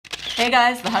Hey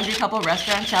guys, the Hungry Couple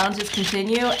restaurant challenges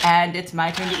continue and it's my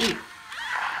turn to eat.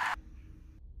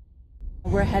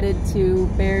 We're headed to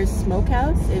Bear's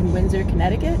Smokehouse in Windsor,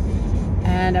 Connecticut,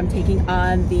 and I'm taking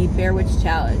on the Bearwich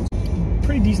challenge.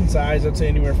 Pretty decent size, I'd say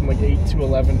anywhere from like 8 to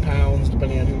 11 pounds,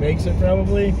 depending on who makes it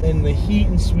probably. And the heat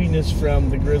and sweetness from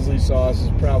the grizzly sauce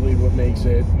is probably what makes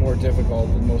it more difficult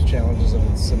than most challenges of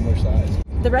its similar size.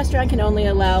 The restaurant can only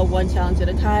allow one challenge at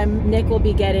a time. Nick will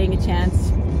be getting a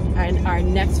chance on our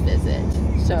next visit.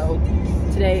 So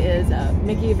today is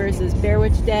Miki versus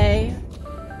Bearwich Day.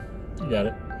 You got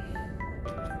it.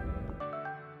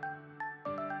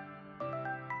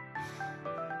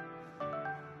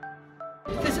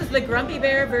 This is the Grumpy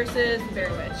Bear versus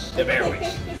Bearwich. The Bearwich.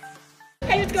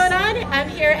 Hey, what's going on? I'm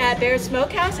here at Bear's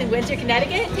Smokehouse in Windsor,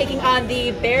 Connecticut, taking on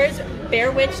the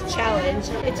Bearwich Challenge.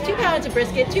 It's 2 pounds of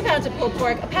brisket, 2 pounds of pulled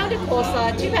pork, a pound of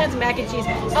coleslaw, 2 pounds of mac and cheese,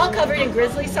 all covered in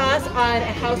grizzly sauce on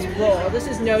a house roll. This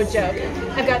is no joke.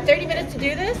 I've got 30 minutes to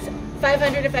do this,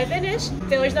 500 if I finish.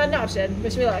 Failure's not an option.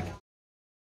 Wish me luck.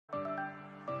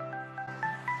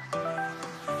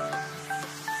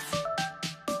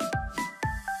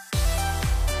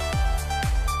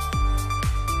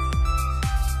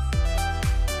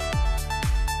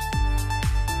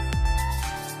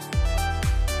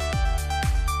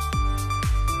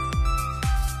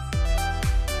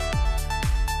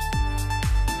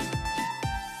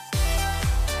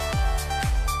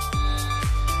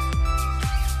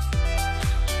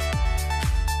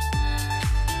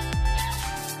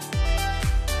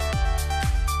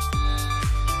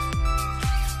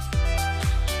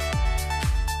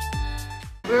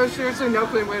 There's seriously no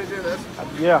clean way to do this.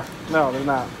 Yeah, no, there's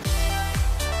not.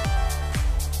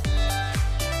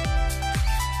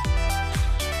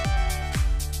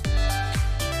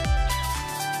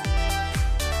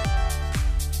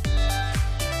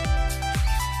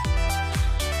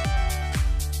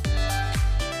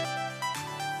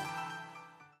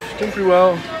 Doing pretty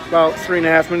well, about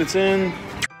 3.5 minutes in.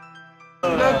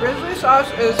 The grizzly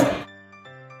sauce is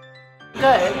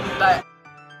good, but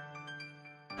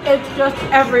it's just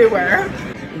everywhere.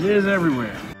 It is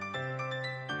everywhere.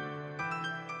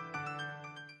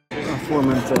 4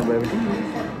 minutes in, baby.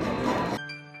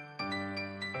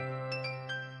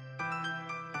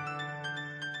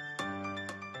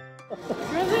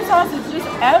 Grizzly sauce is just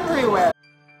everywhere.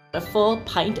 A full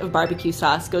pint of barbecue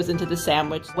sauce goes into the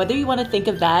sandwich. Whether you want to think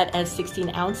of that as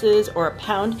 16 ounces or a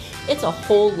pound, it's a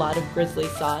whole lot of grizzly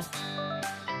sauce.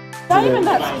 It's not even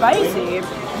that spicy.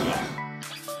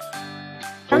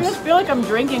 I just feel like I'm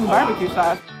drinking barbecue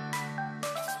sauce.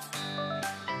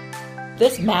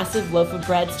 This massive loaf of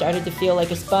bread started to feel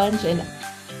like a sponge and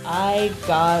I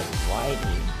got whiny.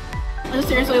 This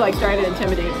seriously like started to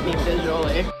intimidate me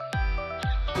visually.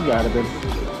 You got it, babe.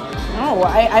 No,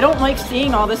 I don't like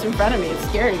seeing all this in front of me. It's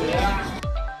scaring me.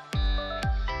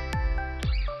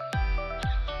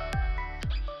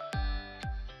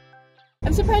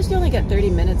 I'm surprised you only got 30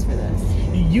 minutes for this.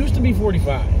 It used to be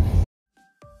 45.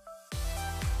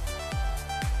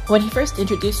 When he first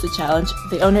introduced the challenge,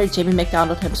 the owner, Jamie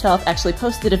McDonald himself, actually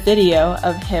posted a video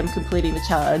of him completing the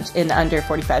challenge in under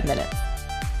 45 minutes.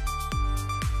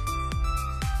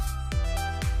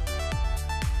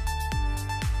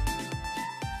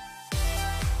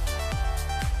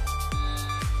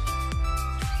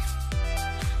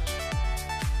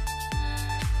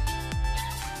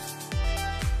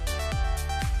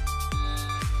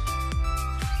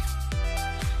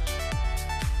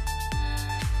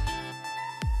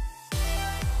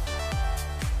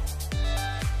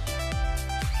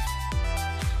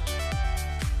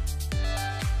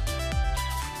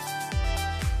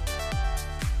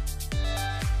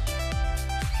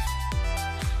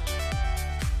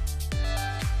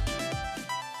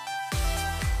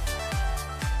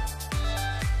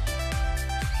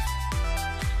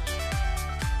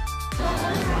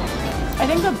 I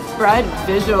think the bread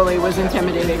visually was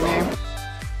intimidating me.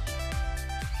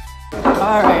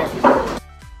 Alright.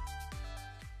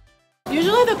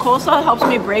 Usually the coleslaw helps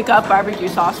me break up barbecue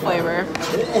sauce flavor.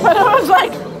 But I was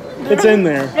like... It's in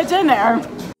there. It's in there.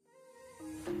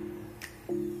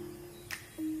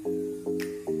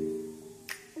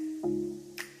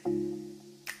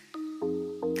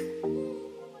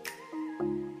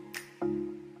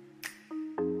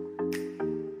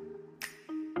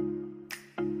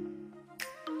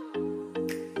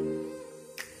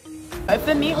 If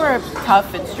the meat were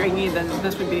tough and stringy, then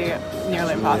this would be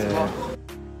nearly impossible.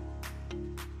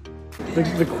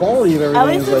 Yeah. The quality of everything At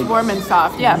least is it's like, warm and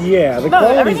soft, yeah. Yeah, the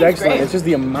quality is excellent. Great. It's just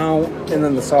the amount and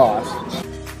then the sauce.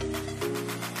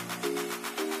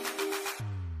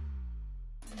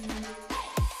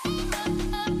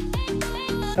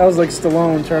 That was like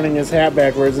Stallone turning his hat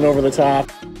backwards and over the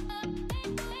top.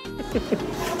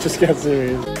 Just got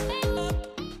serious.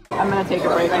 I'm gonna take a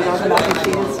break and go with the mac and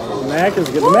cheese. The mac is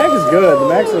good. The mac is good. The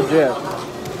mac's legit.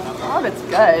 All of it's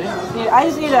good. I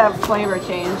just need a flavor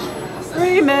change.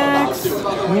 Remix.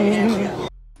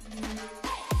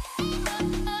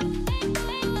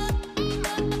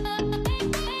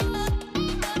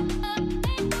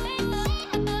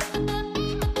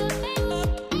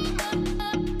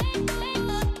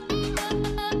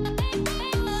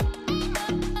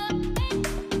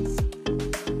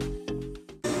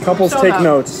 Couples take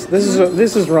notes. This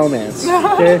is romance.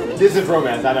 Okay? This is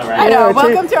romance, I know, right? I know. Yeah,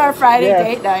 Welcome to our Friday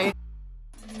date night.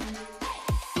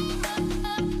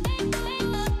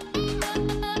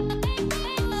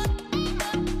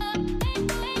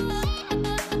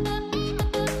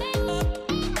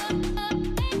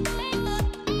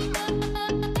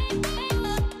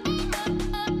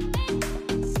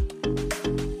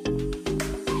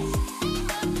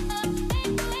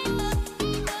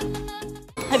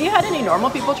 Have you had any normal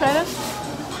people try this?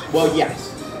 Well, yes.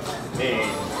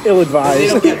 Ill-advised. They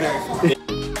don't get very far.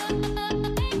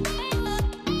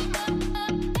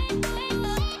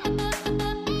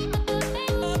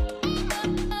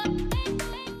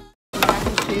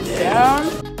 Cheese down.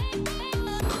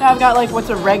 Now I've got like what's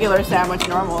a regular sandwich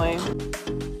normally.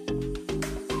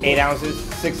 8 ounces,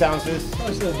 6 ounces,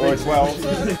 or 12.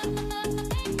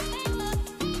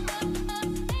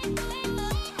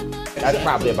 That's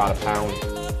probably about a pound.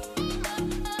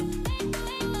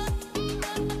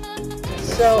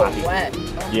 So Sloppy. wet.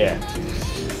 Yeah,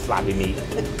 sloppy meat.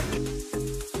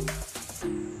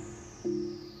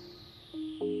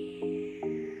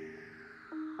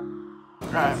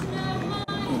 Alright.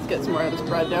 Let's get some more of this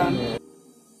bread down.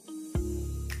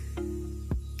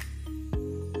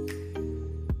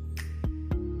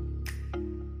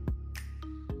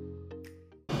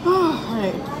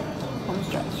 Alright. Home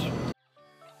stretch.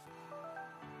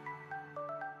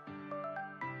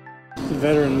 The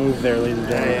veteran move there, ladies and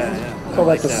gentlemen. Yeah. Call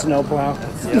that the snowplow.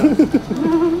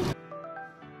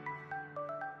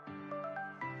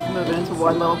 Move it into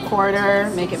one little quarter,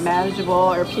 make it manageable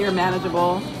or pure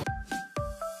manageable.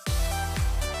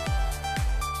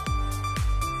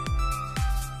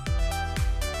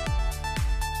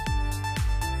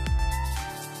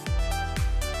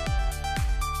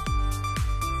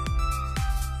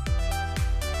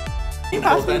 Can you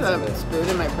pass me the spoon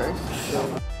in my purse?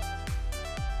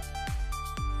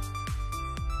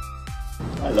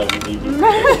 I love you, Miki.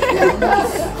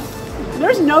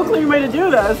 There's no clean way to do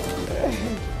this.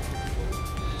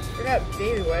 Forgot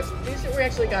baby wipes. These we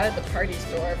actually got at the party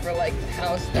store for like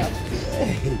house stuff.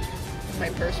 In my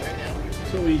purse right now.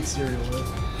 That's what we eat cereal with.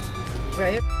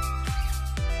 Right?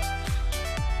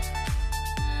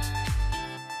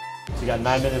 She got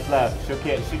 9 minutes left.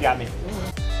 She got me.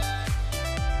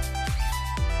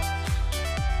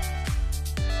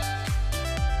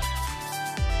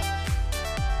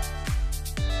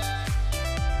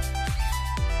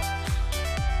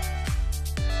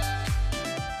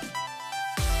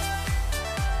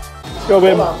 Go,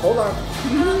 babe. Hold on.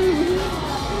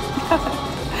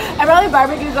 I probably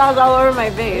barbecue sauce all over my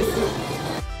face.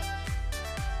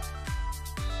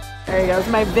 There you go. It's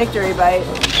my victory bite.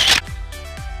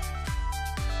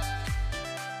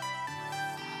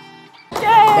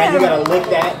 Now you gotta lick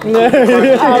that.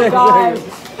 Oh god.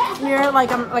 Smear it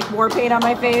like I'm like war paint on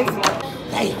my face.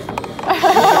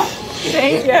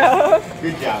 Thank you.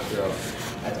 Good job, girl.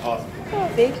 That's awesome.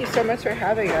 Thank you so much for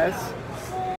having us.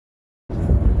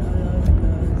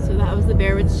 So that was the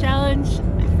Bearwich challenge.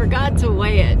 I forgot to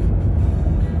weigh it.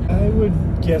 I would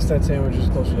guess that sandwich is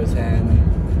closer to 10.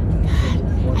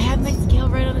 I have my scale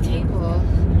right on the table.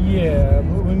 Yeah,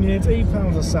 but I mean, it's 8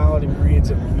 pounds of solid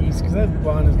ingredients at least, because that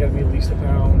bun has got to be at least a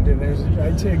pound, and there's,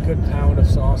 I'd say, a good pound of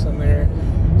sauce in there.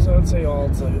 So I'd say all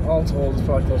told, it's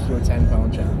probably close to a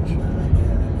 10-pound challenge.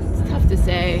 It's tough to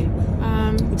say.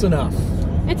 It's enough.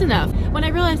 It's enough. When I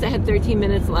realized I had 13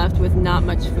 minutes left with not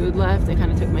much food left, I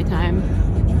kind of took my time.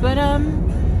 But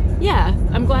yeah,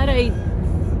 I'm glad I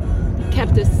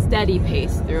kept a steady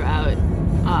pace throughout.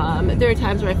 There are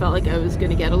times where I felt like I was going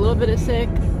to get a little bit of sick.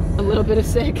 A little bit of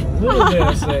sick. A little bit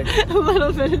of sick. A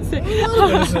little bit of sick. A little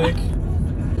bit of sick.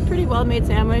 Pretty well made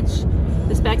sandwich.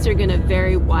 The specs are going to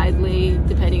vary widely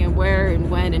depending on where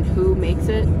and when and who makes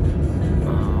it.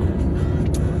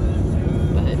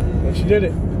 But she did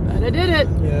it. But I did it.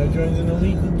 Yeah, joins an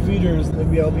elite group of eaters.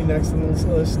 Maybe I'll be next on this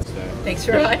list. Thanks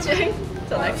for watching.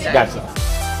 Until next time.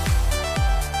 Gotcha.